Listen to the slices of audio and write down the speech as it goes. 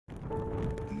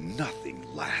nothing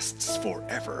lasts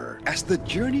forever. As the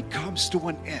journey comes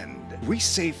to an end, we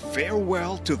say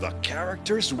farewell to the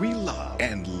characters we love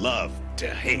and love to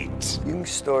hate. Yung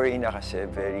story na kasi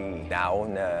very now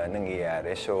na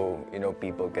nangyayari. So,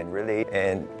 people can relate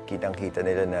and kitang-kita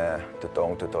nila na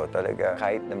totoong-totoo talaga.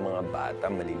 Kahit ng mga bata,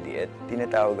 maliliit,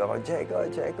 tinatawag ako,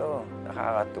 Jeko.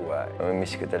 Nakakatuwa.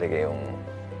 Mamimiss ko talaga yung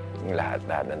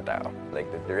lahat-lahat ng tao. Like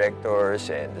the directors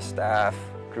and the staff,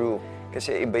 crew.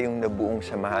 Kasi iba yung nabuong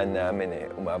samahan namin eh.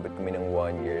 Umabot kami ng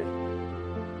 1 year.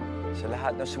 Sa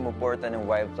lahat ng sumuporta ng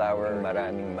Wildflower,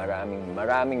 maraming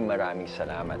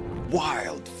salamat.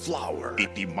 Wildflower.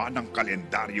 Itima ng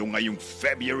kalendaryo ngayong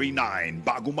February 9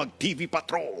 bago mag-TV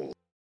Patrol.